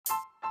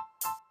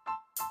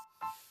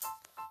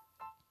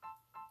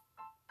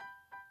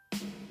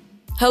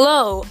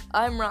Hello,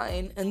 I'm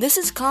Ryan, and this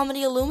is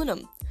Comedy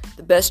Aluminum.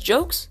 The best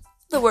jokes,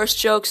 the worst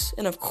jokes,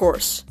 and of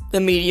course,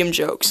 the medium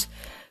jokes.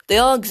 They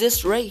all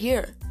exist right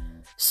here.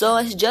 So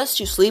I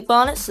suggest you sleep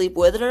on it, sleep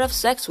with it, or have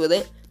sex with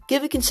it.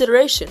 Give it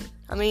consideration.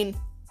 I mean,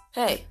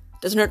 hey,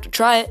 doesn't hurt to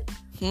try it.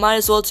 Might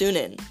as well tune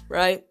in,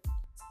 right?